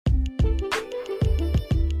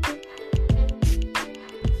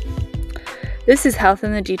This is Health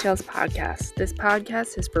in the Details podcast. This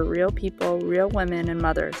podcast is for real people, real women, and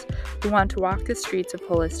mothers who want to walk the streets of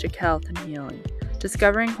holistic health and healing,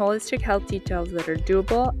 discovering holistic health details that are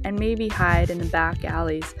doable and maybe hide in the back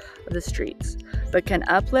alleys of the streets, but can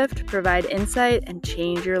uplift, provide insight, and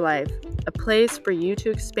change your life. A place for you to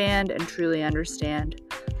expand and truly understand.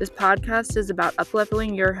 This podcast is about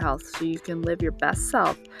upleveling your health so you can live your best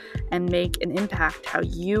self and make an impact how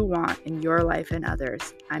you want in your life and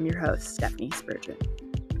others. I'm your host, Stephanie Spurgeon.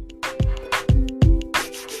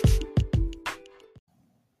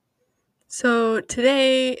 So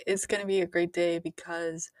today is going to be a great day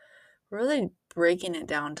because we're really breaking it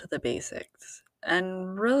down to the basics.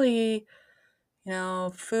 And really,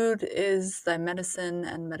 food is thy medicine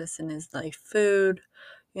and medicine is thy food.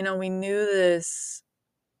 We knew this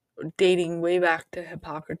dating way back to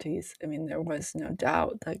Hippocrates. There was no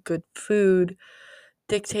doubt that good food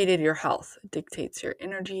dictated your health. It dictates your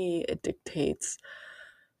energy. It dictates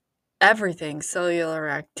everything, cellular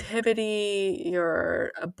activity,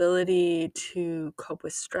 your ability to cope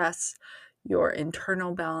with stress, your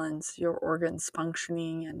internal balance, your organs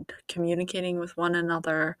functioning and communicating with one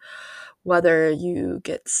another, whether you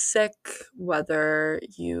get sick, whether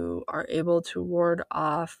you are able to ward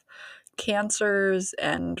off cancers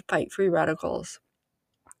and fight free radicals.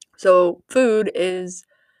 So food is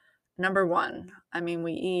number one.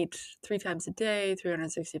 We eat 3 times a day,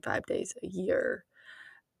 365 days a year.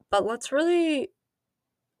 But let's really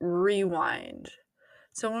rewind.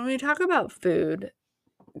 So when we talk about food,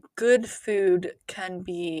 good food can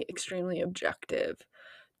be extremely objective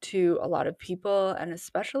to a lot of people, and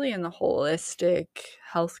especially in the holistic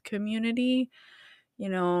health community.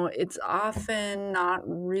 It's often not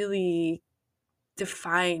really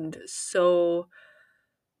defined so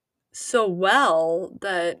well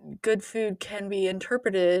that good food can be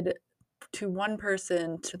interpreted to one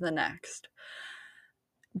person to the next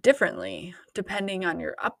differently, depending on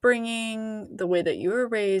your upbringing, the way that you were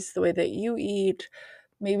raised, the way that you eat,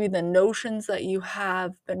 maybe the notions that you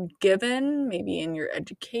have been given, maybe in your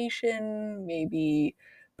education, maybe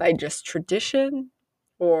by just tradition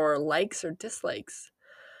or likes or dislikes.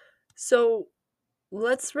 So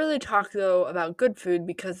let's really talk, though, about good food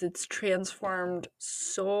because it's transformed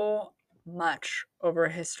so much over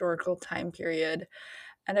a historical time period.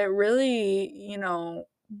 And it really,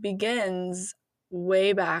 begins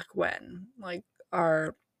way back when. Like,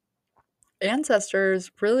 our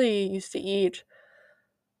ancestors really used to eat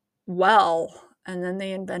well, and then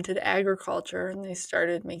they invented agriculture and they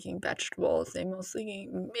started making vegetables. They mostly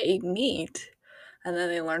ate meat, and then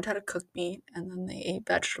they learned how to cook meat, and then they ate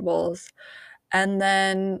vegetables. And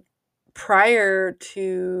then prior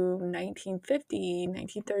to 1930s,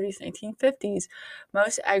 1950s,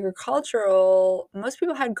 most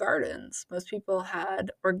people had gardens. Most people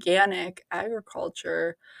had organic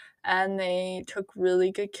agriculture, and they took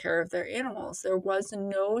really good care of their animals. There was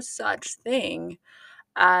no such thing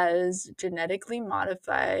as genetically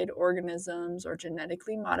modified organisms or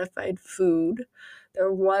genetically modified food.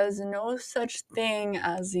 There was no such thing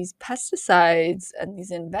as these pesticides and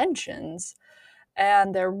these inventions.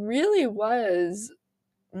 And there really was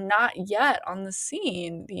not yet on the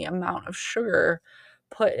scene the amount of sugar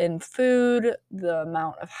put in food, the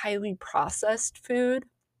amount of highly processed food.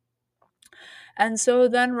 And so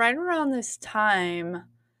then right around this time,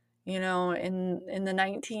 in the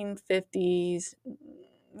 1950s,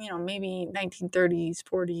 maybe 1930s,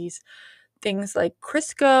 40s, things like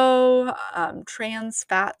Crisco, trans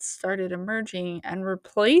fats started emerging and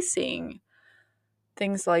replacing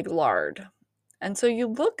things like lard. And so you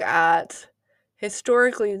look at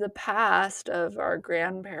historically the past of our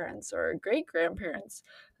grandparents or great-grandparents,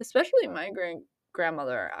 especially my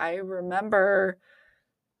great-grandmother. I remember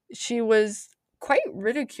she was quite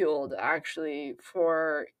ridiculed, actually,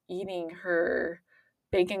 for eating her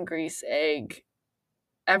bacon grease egg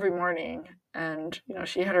every morning. And,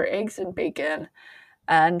 she had her eggs and bacon,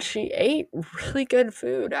 and she ate really good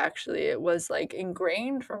food, actually. It was like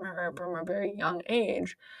ingrained from her from a very young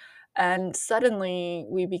age. And suddenly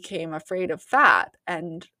we became afraid of fat.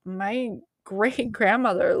 And my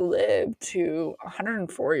great-grandmother lived to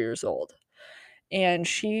 104 years old. And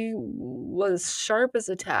she was sharp as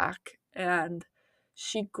a tack. And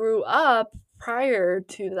she grew up prior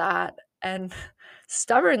to that and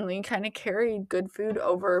stubbornly kind of carried good food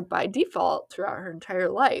over by default throughout her entire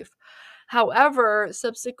life. However,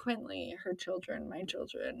 subsequently, her children, my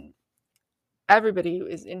children, everybody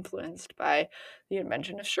is influenced by the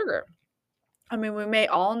invention of sugar. We may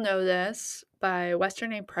all know this by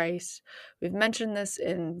Western A. Price. We've mentioned this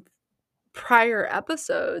in prior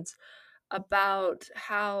episodes about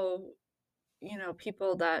how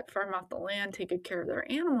people that farm off the land, take good care of their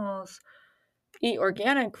animals, eat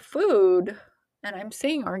organic food, and I'm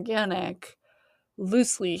saying organic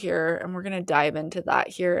loosely here, and we're going to dive into that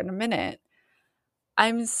here in a minute.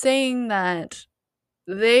 I'm saying that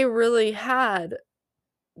they really had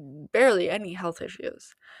barely any health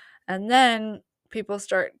issues. And then people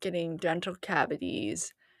start getting dental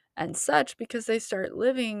cavities and such because they start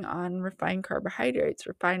living on refined carbohydrates,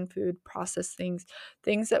 refined food, processed things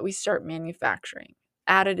that we start manufacturing,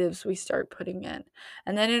 additives we start putting in.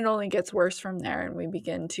 And then it only gets worse from there, and we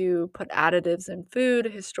begin to put additives in food.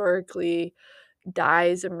 Historically,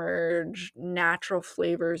 dyes emerge, natural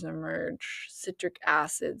flavors emerge, citric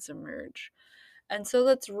acids emerge. And so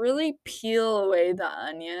let's really peel away the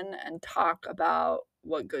onion and talk about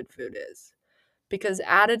what good food is. Because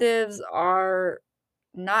additives are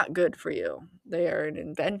not good for you. They are an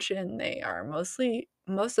invention. They are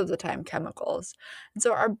most of the time, chemicals. And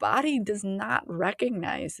so our body does not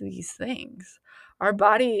recognize these things. Our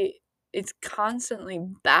body is constantly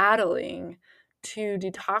battling to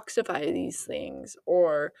detoxify these things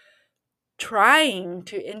or trying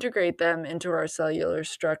to integrate them into our cellular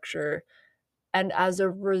structure, and as a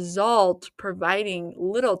result, providing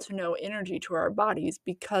little to no energy to our bodies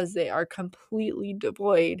because they are completely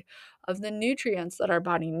devoid of the nutrients that our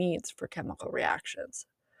body needs for chemical reactions.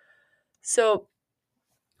 So,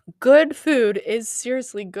 good food is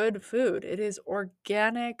seriously good food. It is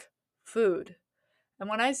organic food. And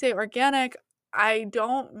when I say organic, I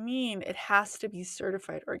don't mean it has to be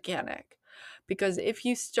certified organic. Because if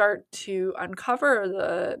you start to uncover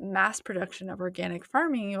the mass production of organic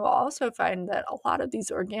farming, you will also find that a lot of these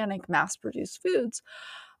organic mass produced foods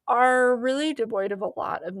are really devoid of a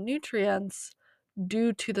lot of nutrients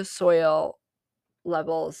due to the soil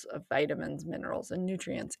levels of vitamins, minerals, and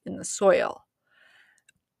nutrients in the soil.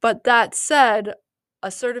 But that said,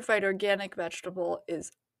 a certified organic vegetable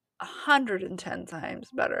is 110 times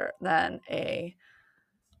better than a.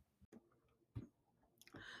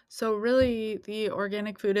 So really, the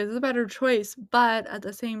organic food is a better choice, but at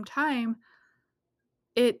the same time,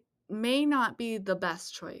 it may not be the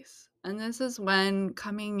best choice. And this is when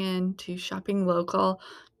coming into shopping local,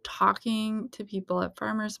 talking to people at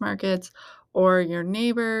farmers markets or your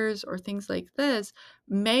neighbors or things like this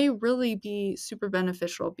may really be super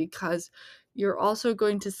beneficial, because you're also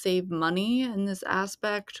going to save money in this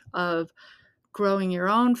aspect of growing your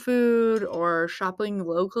own food or shopping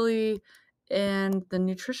locally. And the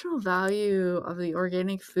nutritional value of the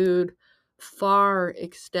organic food far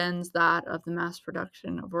extends that of the mass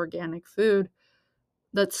production of organic food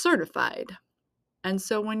that's certified. And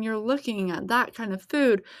so when you're looking at that kind of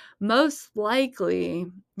food, most likely,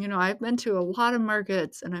 I've been to a lot of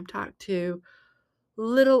markets and I've talked to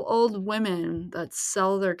little old women that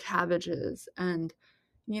sell their cabbages, and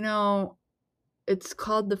it's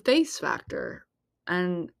called the face factor.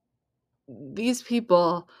 And these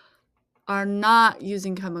people are not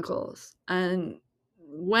using chemicals. And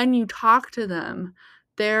when you talk to them,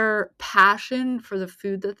 their passion for the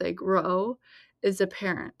food that they grow is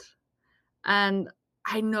apparent. And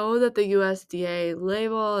I know that the USDA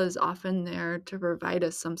label is often there to provide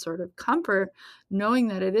us some sort of comfort, knowing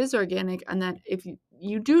that it is organic, and that if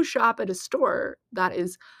you do shop at a store that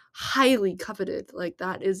is highly coveted, like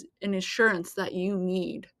that is an assurance that you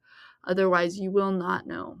need. Otherwise, you will not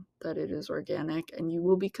know that it is organic, and you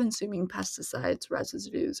will be consuming pesticides,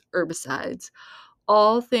 residues, herbicides,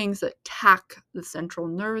 all things that attack the central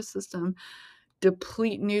nervous system,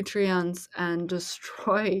 deplete nutrients, and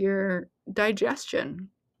destroy your digestion,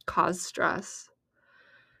 cause stress.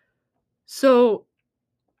 So,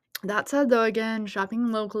 that said, though, again,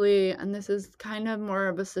 shopping locally, and this is kind of more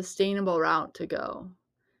of a sustainable route to go.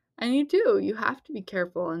 And you have to be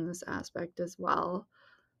careful in this aspect as well.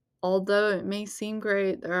 Although it may seem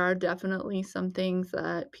great, there are definitely some things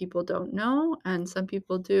that people don't know, and some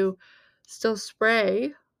people do still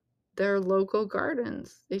spray their local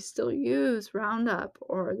gardens. They still use Roundup,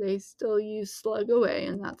 or they still use Slug Away,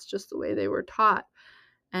 and that's just the way they were taught.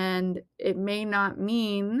 And it may not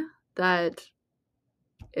mean that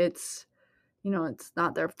it's, it's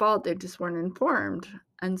not their fault, they just weren't informed.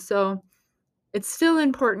 And so it's still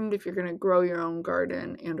important, if you're going to grow your own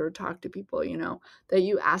garden and or talk to people, that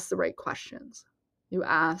you ask the right questions. You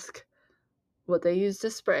ask what they use to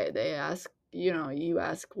spray. They ask, you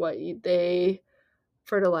ask what they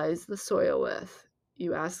fertilize the soil with.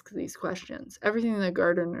 You ask these questions. Everything the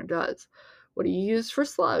gardener does. What do you use for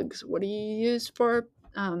slugs? What do you use for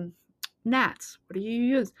gnats? What do you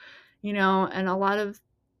use? And a lot of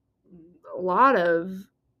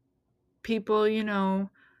people,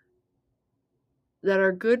 that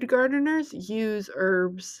are good gardeners use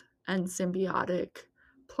herbs and symbiotic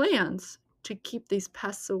plants to keep these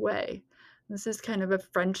pests away. This is kind of a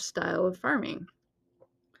French style of farming.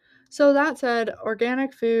 So that said,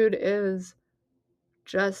 organic food is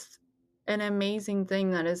just an amazing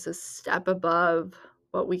thing that is a step above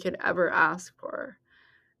what we could ever ask for.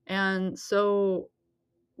 And so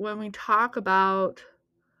when we talk about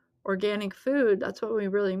organic food, that's what we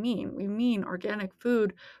really mean. We mean organic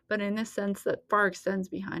food, but in a sense that far extends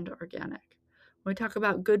behind organic. When we talk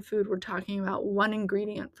about good food, we're talking about one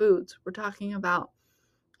ingredient foods. We're talking about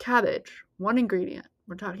cabbage, one ingredient.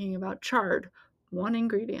 We're talking about chard, one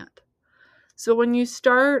ingredient. So when you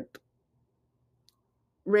start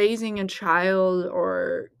raising a child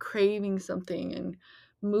or craving something and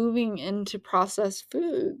moving into processed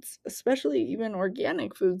foods, especially even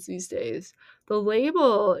organic foods these days, the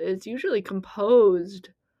label is usually composed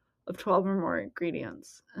of 12 or more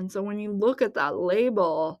ingredients. And so when you look at that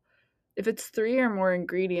label, if it's 3 or more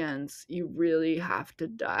ingredients, you really have to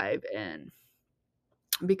dive in,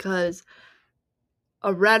 because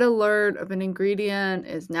a red alert of an ingredient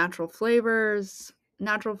is natural flavors.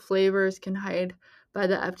 Natural flavors can hide, by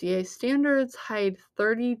the FDA standards, hide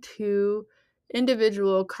 32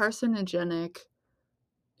 individual carcinogenic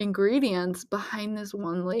ingredients behind this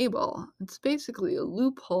one label. It's basically a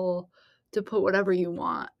loophole to put whatever you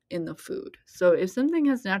want in the food. So if something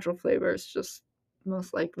has natural flavors, just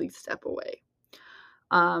most likely step away.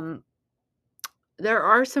 There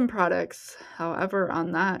are some products, however,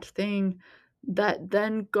 on that thing that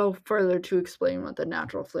then go further to explain what the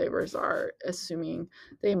natural flavors are, assuming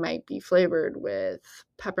they might be flavored with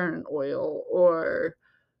peppermint oil or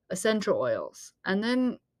essential oils.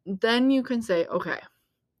 And then you can say, okay,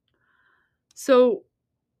 so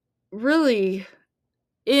really,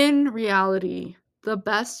 in reality, the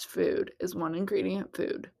best food is one ingredient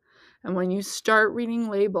food. And when you start reading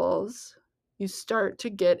labels, you start to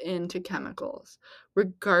get into chemicals,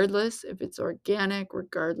 regardless if it's organic,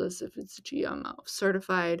 regardless if it's GMO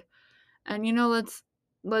certified. And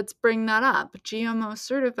let's bring that up. GMO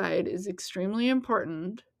certified is extremely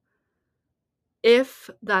important if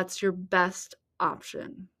that's your best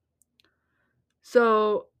option.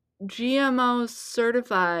 So GMO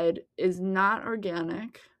certified is not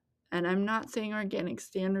organic, and I'm not saying organic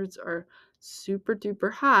standards are super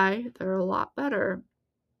duper high. They're a lot better.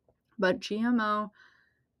 But GMO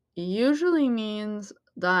usually means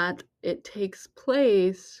that it takes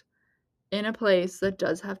place in a place that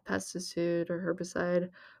does have pesticide or herbicide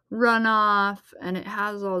runoff, and it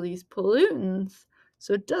has all these pollutants.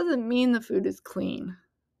 So it doesn't mean the food is clean.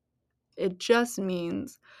 It just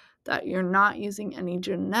means that you're not using any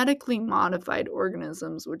genetically modified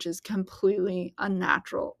organisms, which is completely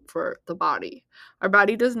unnatural for the body. Our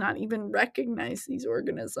body does not even recognize these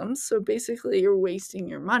organisms. So basically, you're wasting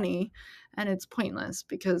your money, and it's pointless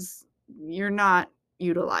because you're not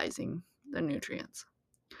utilizing the nutrients.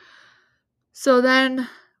 So then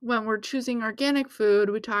when we're choosing organic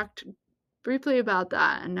food, we talked briefly about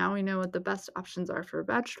that, and now we know what the best options are for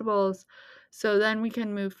vegetables. So then we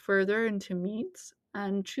can move further into meats,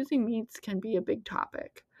 and choosing meats can be a big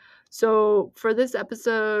topic. So for this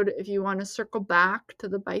episode, if you want to circle back to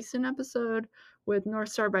the bison episode with North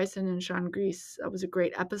Star Bison and Sean Grease, that was a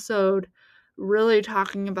great episode, really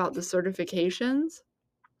talking about the certifications,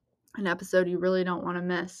 an episode you really don't want to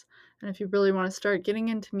miss. And if you really want to start getting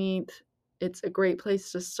into meat, it's a great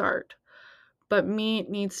place to start. But meat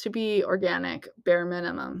needs to be organic, bare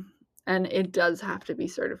minimum. And it does have to be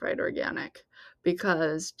certified organic,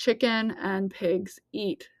 because chicken and pigs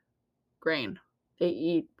eat grain. They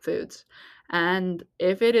eat foods. And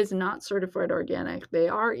if it is not certified organic, they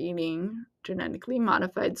are eating genetically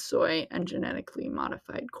modified soy and genetically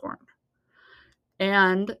modified corn.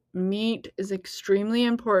 And meat is extremely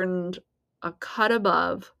important, a cut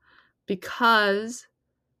above, because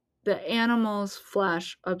the animal's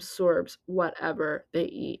flesh absorbs whatever they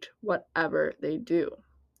eat, whatever they do.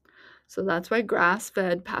 So that's why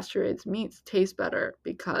grass-fed, pasture-raised meats taste better,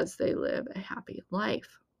 because they live a happy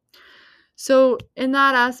life. So in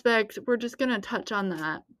that aspect, we're just going to touch on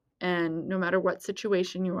that. And no matter what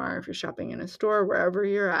situation you are, if you're shopping in a store, wherever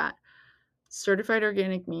you're at, certified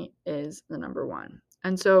organic meat is the number one.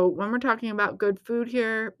 And so when we're talking about good food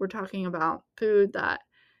here, we're talking about food that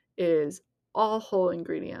is all whole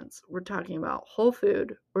ingredients. We're talking about whole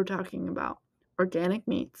food. We're talking about organic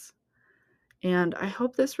meats. And I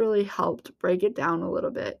hope this really helped break it down a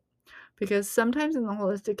little bit, because sometimes in the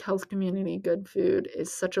holistic health community, good food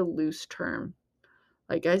is such a loose term.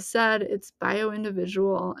 Like I said, it's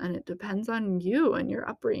bio-individual, and it depends on you and your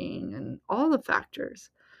upbringing and all the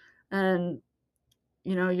factors. And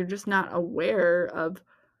you're just not aware of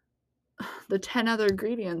the 10 other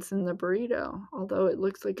ingredients in the burrito. Although it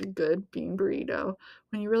looks like a good bean burrito,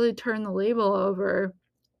 when you really turn the label over,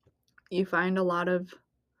 you find a lot of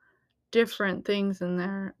different things in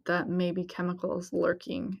there that may be chemicals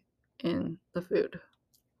lurking in the food.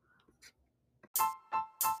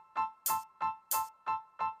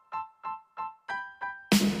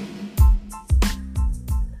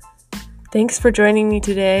 Thanks for joining me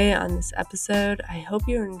today on this episode. I hope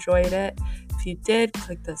you enjoyed it. If you did,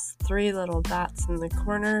 click those 3 little dots in the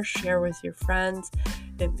corner, share with your friends.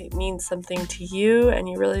 If it means something to you and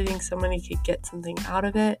you really think somebody could get something out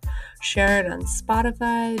of it, share it on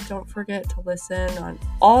Spotify. Don't forget to listen on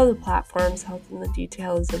all the platforms. Health in the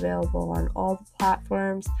Detail is available on all the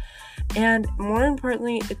platforms. And more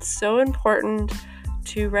importantly, it's so important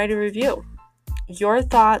to write a review. Your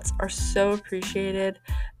thoughts are so appreciated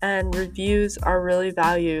and reviews are really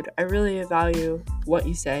valued. I really value what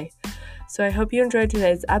you say. So I hope you enjoyed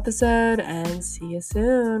today's episode and see you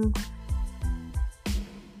soon.